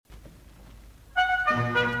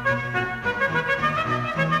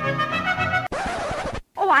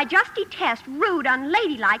I just detest rude,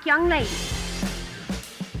 unladylike young ladies.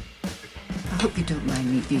 I hope you don't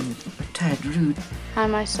mind me being a tad rude. I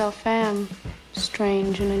myself am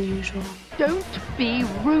strange and unusual. Don't be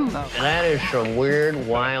rude. That is some weird,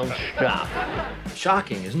 wild stuff.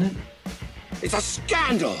 Shocking, isn't it? It's a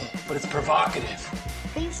scandal, But it's provocative.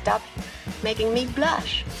 Please stop making me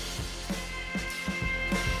blush.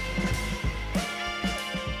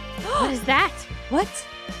 What is that?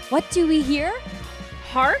 What do we hear?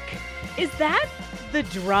 Hark? Is that the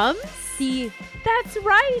drums? That's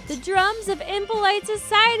right. The drums of Impolite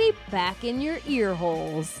Society back in your ear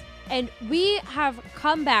holes. And we have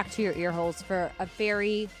come back to your ear holes for a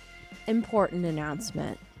very important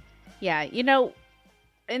announcement. Yeah,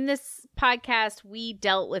 in this podcast, we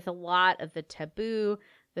dealt with a lot of the taboo,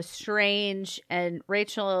 the strange, and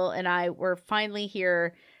Rachel and I were finally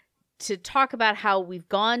here to talk about how we've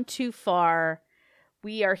gone too far.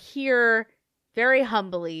 We are here very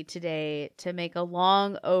humbly today to make a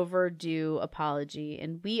long overdue apology,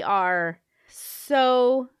 and we are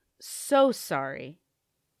so sorry,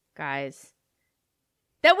 guys,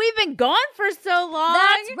 that we've been gone for so long.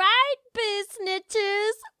 That's right,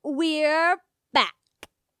 businesses. We're back.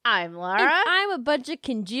 I'm Laura. And I'm a bunch of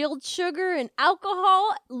congealed sugar and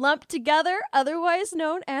alcohol lumped together, otherwise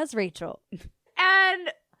known as Rachel.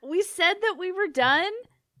 And we said that we were done,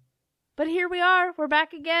 but here we are. We're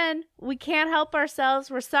back again. We can't help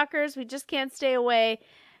ourselves. We're suckers. We just can't stay away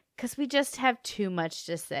because we just have too much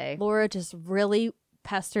to say. Laura just really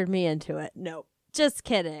pestered me into it. No, just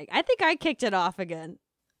kidding. I think I kicked it off again.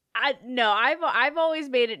 I've always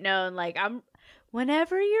made it known, like, I'm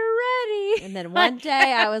whenever you're ready. And then one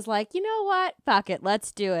day I was like, you know what? Fuck it.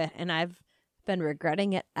 Let's do it. And I've been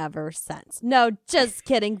regretting it ever since. No, just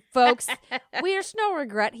kidding, folks. There's no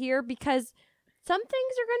regret here because some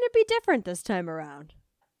things are going to be different this time around.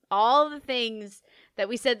 All the things that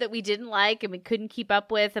we said that we didn't like and we couldn't keep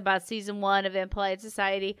up with about season 1 of Impolite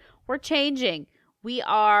Society, we're changing. We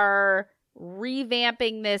are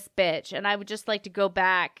revamping this bitch. And I would just like to go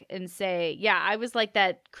back and say, yeah, I was like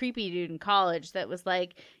that creepy dude in college that was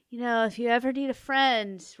like, if you ever need a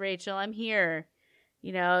friend, Rachel, I'm here.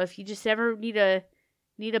 If you just ever need a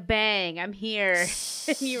bang, I'm here.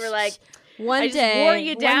 And you were like, One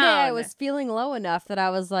day I was feeling low enough that I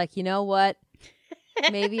was like, you know what?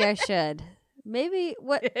 Maybe I should. Maybe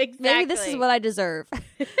this is what I deserve.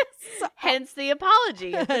 Hence the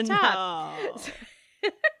apology at the top.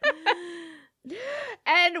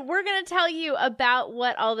 And we're going to tell you about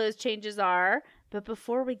what all those changes are. But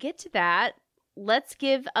before we get to that, let's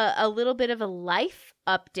give a little bit of a life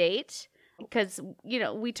update. Because,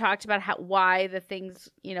 we talked about why the things,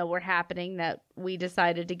 were happening that we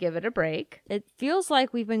decided to give it a break. It feels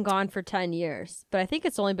like we've been gone for 10 years, but I think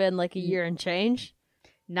it's only been like a year and change.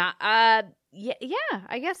 Yeah,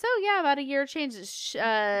 I guess so. Yeah, about a year change.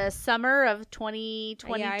 Summer of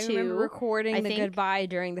 2022. Yeah, I remember recording the goodbye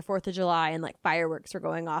during the 4th of July and like fireworks were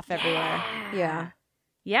going off everywhere.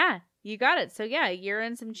 Yeah, you got it. So yeah, a year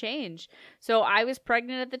and some change. So I was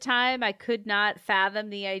pregnant at the time. I could not fathom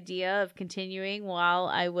the idea of continuing while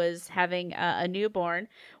I was having a newborn.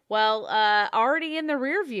 Well, already in the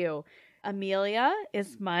rear view, Amelia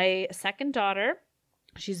is my second daughter.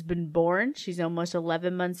 She's been born. She's almost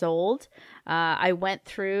 11 months old. I went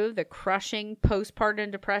through the crushing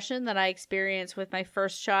postpartum depression that I experienced with my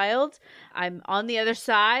first child. I'm on the other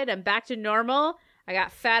side. I'm back to normal. I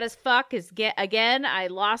got fat as fuck again. I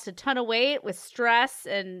lost a ton of weight with stress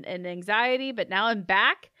and anxiety, but now I'm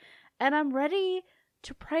back and I'm ready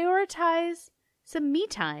to prioritize some me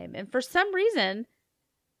time. And for some reason,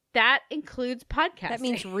 that includes podcasting. That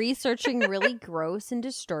means researching really gross and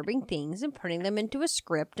disturbing things and putting them into a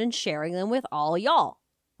script and sharing them with all y'all.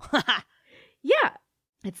 Yeah.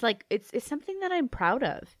 It's like, it's something that I'm proud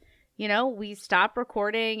of. We stopped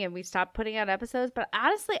recording and we stopped putting out episodes, but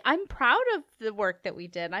honestly, I'm proud of the work that we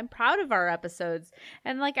did. I'm proud of our episodes.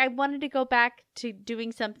 And I wanted to go back to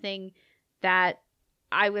doing something that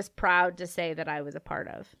I was proud to say that I was a part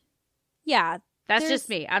of. Yeah. That's just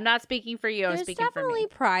me. I'm not speaking for you. I'm speaking for me. There's definitely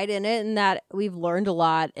pride in it and that we've learned a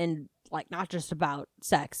lot and not just about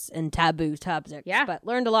sex and taboo subjects, but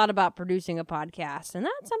learned a lot about producing a podcast. And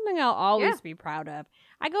that's something I'll always be proud of.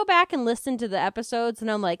 I go back and listen to the episodes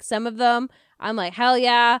and I'm like, some of them, I'm like, hell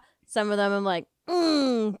yeah. Some of them I'm like,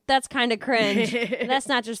 that's kind of cringe. And that's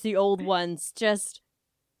not just the old ones. Just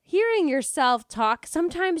hearing yourself talk,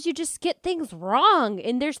 sometimes you just get things wrong.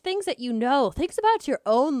 And there's things that things about your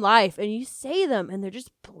own life, and you say them and they're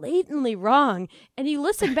just blatantly wrong. And you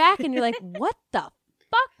listen back and you're like, what the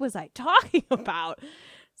fuck was I talking about?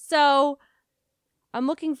 So I'm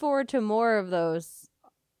looking forward to more of those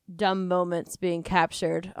dumb moments being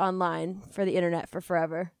captured online for the internet for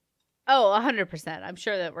forever. Oh, 100%. I'm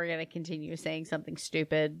sure that we're going to continue saying something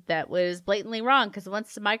stupid that was blatantly wrong, because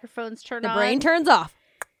once the microphones turn on, the brain turns off.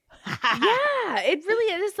 Yeah, it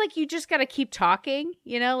really is. Like, you just got to keep talking,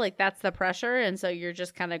 like that's the pressure. And so you're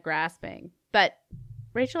just kind of grasping. But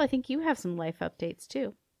Rachel, I think you have some life updates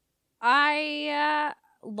too. I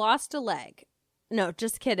lost a leg. No,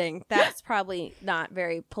 just kidding. That's probably not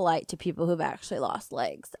very polite to people who've actually lost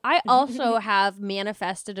legs. I also have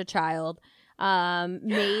manifested a child,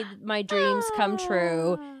 made my dreams come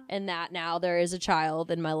true, and that now there is a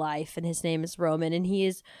child in my life, and his name is Roman, and he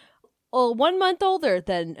is 1 month older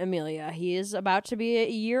than Amelia. He is about to be a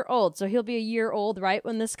year old, so he'll be a year old right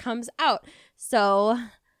when this comes out. So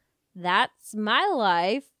that's my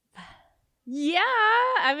life. Yeah,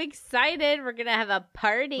 I'm excited. We're going to have a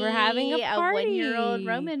party. We're having a party. A 1-year-old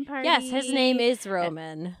Roman party. Yes, his name is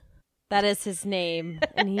Roman. That is his name.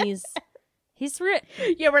 And he's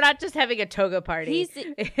yeah, we're not just having a toga party.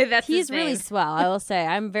 He's really swell, I will say.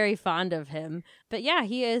 I'm very fond of him. But yeah,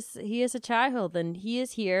 he is a child, and he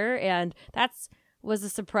is here, and was a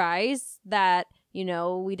surprise that,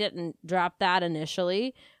 we didn't drop that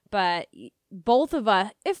initially. But both of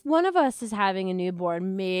us, if one of us is having a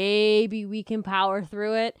newborn, maybe we can power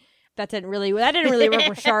through it. That didn't really work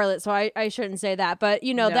with Charlotte, so I shouldn't say that. But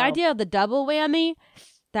no. The idea of the double whammy,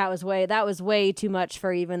 that was way too much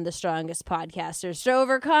for even the strongest podcasters to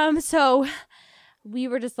overcome. So we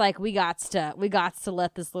were just like, we got to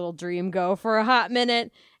let this little dream go for a hot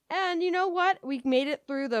minute. And you know what? We made it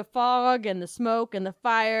through the fog and the smoke and the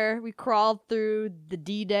fire. We crawled through the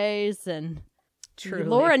D-days, and truly,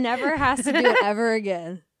 Laura never has to do it ever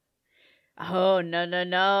again. Oh,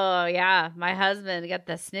 no. Yeah, my husband got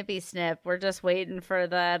the snippy snip. We're just waiting for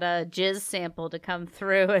that jizz sample to come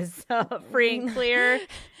through as free and clear,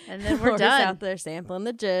 and then we're Laura's done. Out there sampling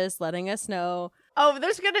the jizz, letting us know. Oh,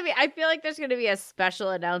 I feel like there's going to be a special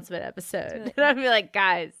announcement episode. And I'll be like,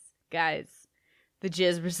 guys, the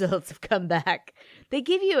jizz results have come back. They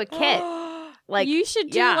give you a kit. Like, you should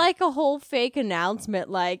do like a whole fake announcement,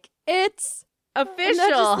 like, it's official. Not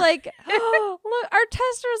just like, oh, look, our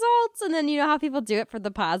test results. And then you know how people do it for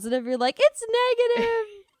the positive? You're like, it's negative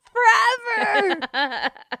forever.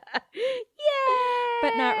 Yay!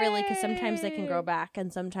 But not really, because sometimes they can grow back,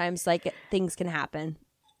 and sometimes like things can happen.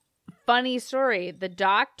 Funny story. The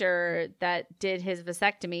doctor that did his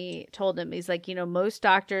vasectomy told him, he's like, most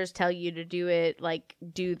doctors tell you to do it, like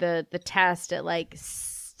do the test at like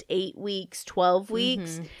 8 weeks, 12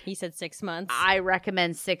 weeks. Mm-hmm. He said 6 months. I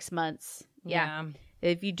recommend 6 months. Yeah.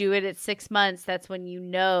 If you do it at 6 months, that's when you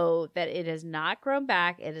know that it has not grown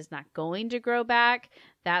back. It is not going to grow back.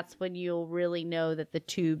 That's when you'll really know that the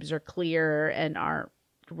tubes are clear and aren't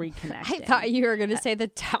reconnecting. I thought you were going to say the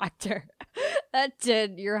doctor that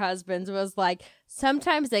did your husband's was like,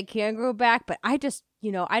 sometimes they can grow back, but I just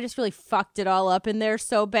really fucked it all up in there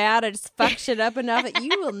so bad. I just fucked shit up enough that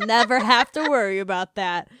you will never have to worry about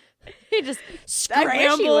that. He just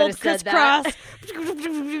scrambled, crisscross,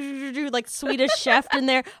 like Swedish chef in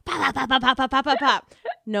there. Pop, pop, pop, pop, pop, pop, pop, pop.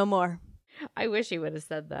 No more. I wish he would have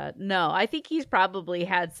said that. No, I think he's probably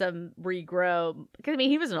had some regrow. Because,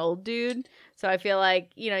 he was an old dude. So I feel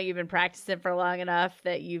like, you've been practicing for long enough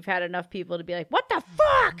that you've had enough people to be like, what the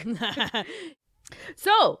fuck?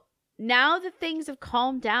 So now that things have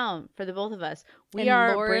calmed down for the both of us, we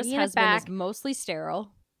are Laura's bringing husband it back. Is mostly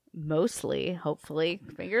sterile. Mostly, hopefully,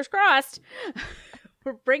 fingers crossed.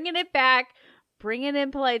 We're bringing it back, bringing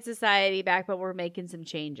in polite society back, but we're making some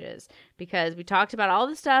changes because we talked about all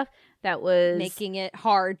the stuff that was making it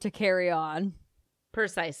hard to carry on.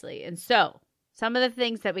 Precisely. And so some of the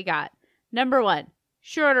things that we got. Number 1,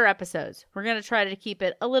 shorter episodes. We're going to try to keep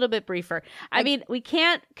it a little bit briefer. We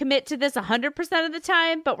can't commit to this 100% of the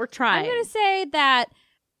time, but we're trying. I'm going to say that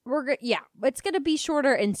it's going to be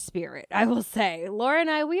shorter in spirit, I will say. Laura and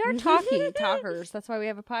I, we are talkers. That's why we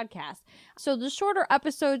have a podcast. So the shorter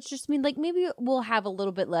episodes just mean like maybe we'll have a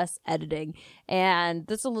little bit less editing, and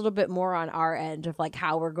that's a little bit more on our end of like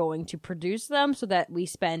how we're going to produce them so that we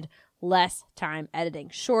spend less time editing.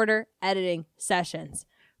 Shorter editing sessions,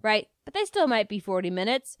 right? But they still might be 40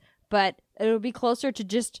 minutes, but it'll be closer to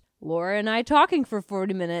just Laura and I talking for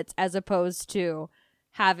 40 minutes as opposed to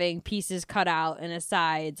having pieces cut out and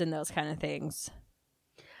asides and those kind of things.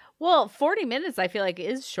 Well, 40 minutes I feel like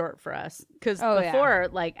is short for us because before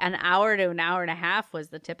like an hour to an hour and a half was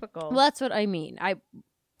the typical. Well, that's what I mean.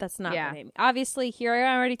 That's not what I mean. Obviously, here I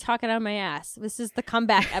am already talking on my ass. This is the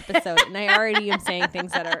comeback episode, and I already am saying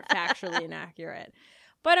things that are factually inaccurate.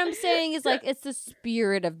 What I'm saying is like it's the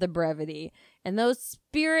spirit of the brevity. And those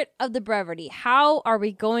spirit of the brevity, how are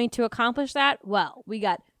we going to accomplish that? Well, we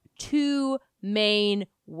got two main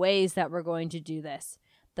ways that we're going to do this.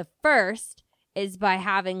 The first is by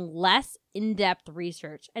having less in-depth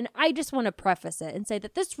research. And I just want to preface it and say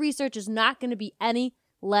that this research is not going to be any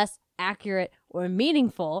less accurate or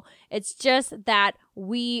meaningful. It's just that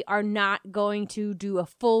we are not going to do a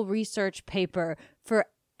full research paper for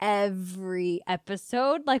every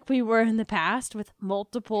episode like we were in the past with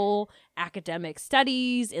multiple academic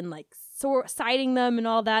studies and like citing them and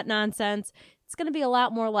all that nonsense. It's going to be a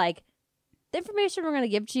lot more like the information we're going to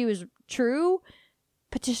give to you is true,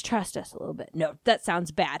 but just trust us a little bit. No, that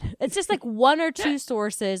sounds bad. It's just like one or two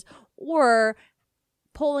sources or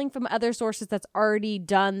pulling from other sources that's already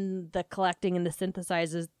done the collecting and the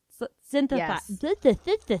synthesizing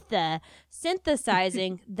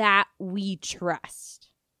that we trust.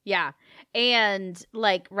 Yeah. And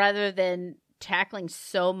like rather than tackling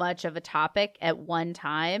so much of a topic at one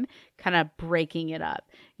time, kind of breaking it up,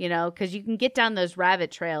 you know, because you can get down those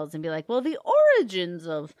rabbit trails and be like, well, the origins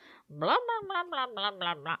of blah, blah, blah, blah,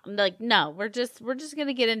 blah, blah. I'm like, no, we're just going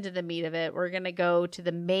to get into the meat of it. We're going to go to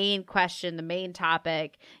the main question, the main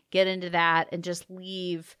topic, get into that and just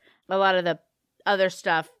leave a lot of the other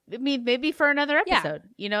stuff. I mean, maybe for another episode,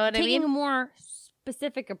 you know what I mean? Taking a more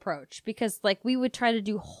specific approach because like we would try to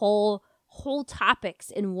do whole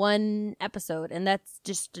topics in one episode and that's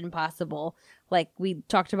just impossible. Like we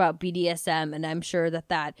talked about BDSM and I'm sure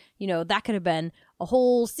that you know that could have been a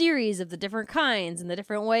whole series of the different kinds and the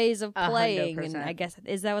different ways of playing 100%. And I guess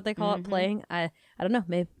is that what they call it, playing? I don't know,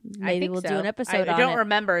 maybe we'll do an episode on it. I don't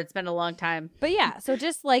remember, it's been a long time. But yeah, so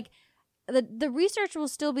just like the research will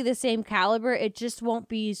still be the same caliber, it just won't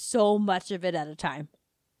be so much of it at a time.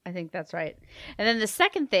 I think that's right. And then the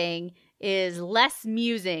second thing is less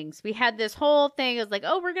musings. We had this whole thing. It was like,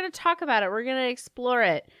 oh, we're going to talk about it. We're going to explore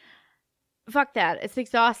it. Fuck that. It's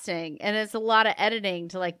exhausting. And it's a lot of editing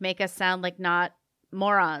to like make us sound like not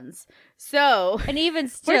morons. So. And even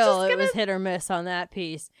still, it was hit or miss on that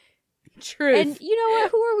piece. Truth. And you know what?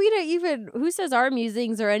 Who are we to even, who says our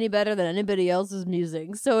musings are any better than anybody else's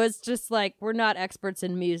musings? So it's just like, we're not experts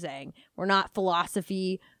in musing. We're not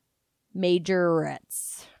philosophy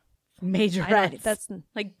majorettes. That's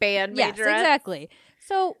like band majorettes. Yes, exactly.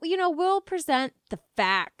 So, you know, we'll present the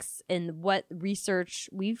facts and what research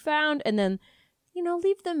we found and then, you know,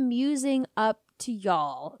 leave the musing up to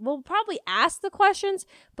y'all. We'll probably ask the questions,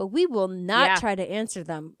 but we will not try to answer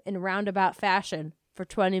them in roundabout fashion for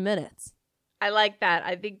 20 minutes. I like that.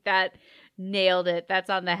 I think that nailed it. That's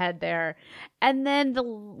on the head there. And then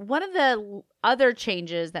one of the other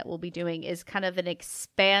changes that we'll be doing is kind of an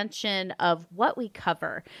expansion of what we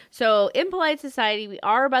cover. So in Polite Society, we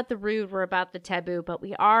are about the rude, we're about the taboo, but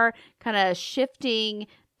we are kind of shifting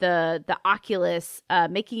the oculus,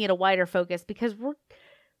 making it a wider focus because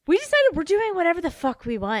we decided we're doing whatever the fuck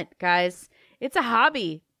we want, guys. It's a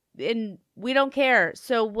hobby and we don't care.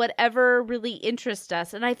 So whatever really interests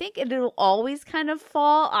us. And I think it'll always kind of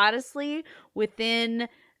fall, honestly, within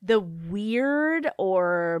the weird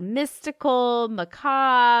or mystical,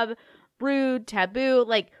 macabre, rude, taboo,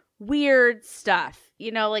 like weird stuff.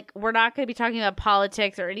 You know, like we're not going to be talking about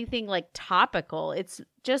politics or anything like topical. It's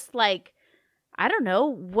just like, I don't know,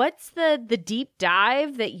 what's the deep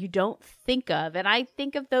dive that you don't think of? And I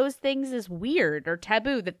think of those things as weird or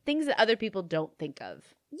taboo, the things that other people don't think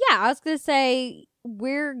of. Yeah, I was going to say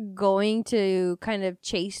we're going to kind of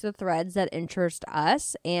chase the threads that interest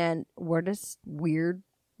us, and we're just weird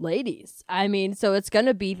ladies. I mean, so it's going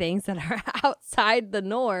to be things that are outside the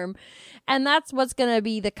norm, and that's what's going to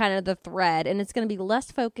be the kind of the thread, and it's going to be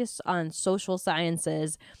less focused on social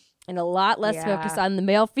sciences and a lot less focus on the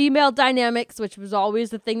male-female dynamics, which was always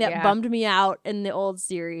the thing that bummed me out in the old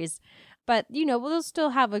series. But, you know, we'll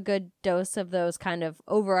still have a good dose of those kind of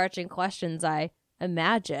overarching questions, I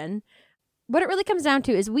imagine. What it really comes down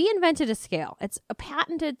to is we invented a scale. It's a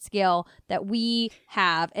patented scale that we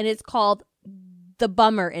have, and it's called the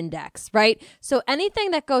Bummer Index, right? So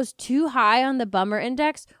anything that goes too high on the Bummer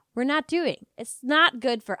Index, we're not doing. It's not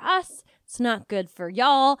good for us. It's not good for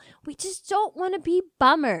y'all. We just don't want to be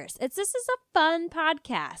bummers. This is a fun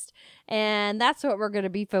podcast. And that's what we're going to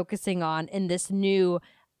be focusing on in this new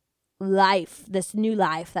life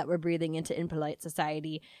that we're breathing into in Polite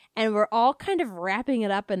Society. And we're all kind of wrapping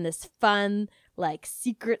it up in this fun, like,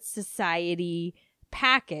 secret society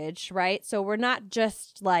package, right? So we're not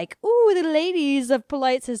just like, ooh, the ladies of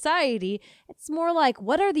Polite Society. It's more like,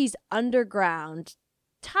 what are these underground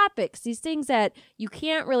topics, these things that you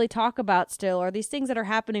can't really talk about still, or these things that are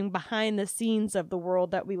happening behind the scenes of the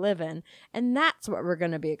world that we live in. And that's what we're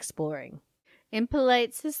going to be exploring. In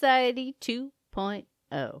Polite Society 2.0.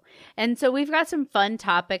 2.0. And so we've got some fun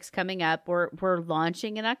topics coming up. We're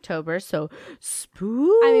launching in October, so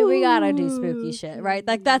spooky. I mean, we gotta do spooky shit, right?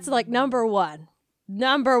 Like, that's like number one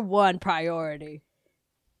priority.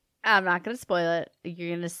 I'm not going to spoil it. You're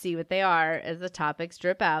going to see what they are as the topics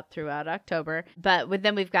drip out throughout October. But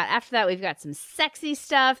then after that, we've got some sexy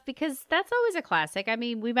stuff, because that's always a classic. I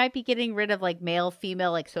mean, we might be getting rid of like male,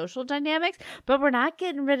 female, like social dynamics, but we're not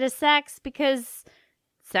getting rid of sex, because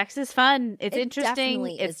sex is fun. It's interesting.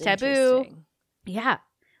 It's taboo. Interesting. Yeah.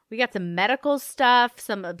 We got some medical stuff,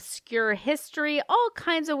 some obscure history, all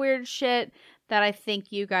kinds of weird shit that I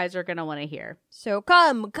think you guys are going to want to hear. So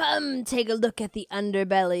come take a look at the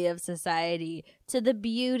underbelly of society, to the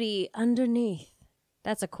beauty underneath.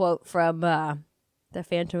 That's a quote from the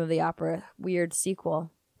Phantom of the Opera weird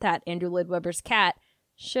sequel that Andrew Lloyd Webber's cat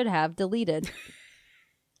should have deleted.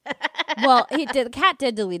 Well, the cat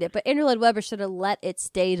did delete it, but Andrew Lloyd Webber should have let it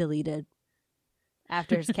stay deleted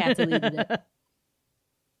after his cat deleted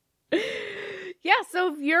it. Yeah,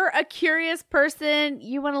 so if you're a curious person,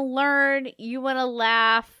 you want to learn, you want to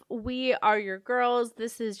laugh, we are your girls.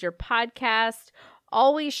 This is your podcast.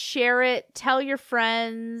 Always share it. Tell your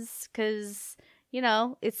friends, because,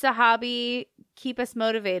 it's a hobby. Keep us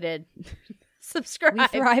motivated. Subscribe. We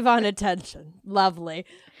thrive on attention. Lovely.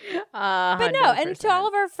 But no, and to all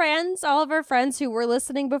of our friends who were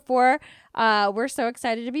listening before, we're so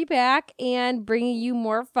excited to be back and bringing you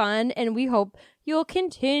more fun, and we hope you'll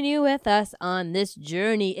continue with us on this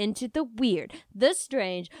journey into the weird, the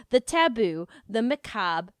strange, the taboo, the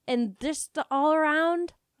macabre, and just the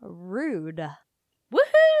all-around rude.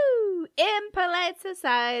 Woohoo! Impolite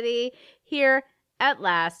Society, here at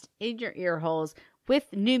last in your ear holes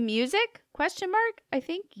with new music? Question mark? I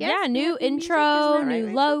think. Yes, yeah, new intro,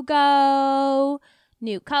 new logo,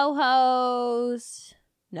 new co-host.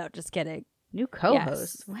 No, just kidding. New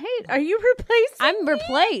co-host. Yes. Wait, are you replacing I'm me?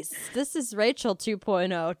 Replaced. This is Rachel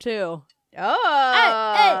 2.0 too.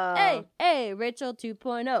 Oh. Hey, Rachel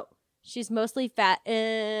 2.0. She's mostly fat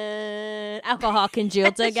and alcohol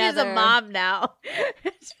congealed together. She's a mom now.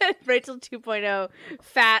 Rachel 2.0,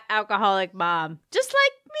 fat alcoholic mom. Just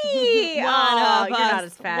like me. You're not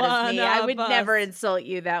as fat as me. I would never insult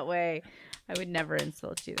you that way. I would never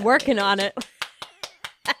insult you that Working way. On it.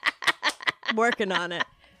 Working on it.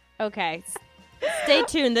 Okay. Stay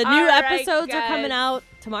tuned. The new episodes are coming out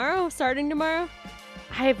tomorrow, starting tomorrow.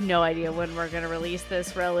 I have no idea when we're going to release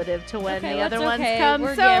this relative to when the other ones come.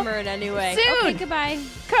 We're yammering anyway. Soon. Okay, goodbye.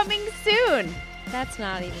 Coming soon. That's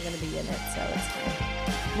not even going to be in it, so it's fine.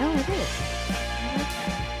 No, it is. I like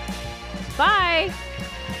that. Bye.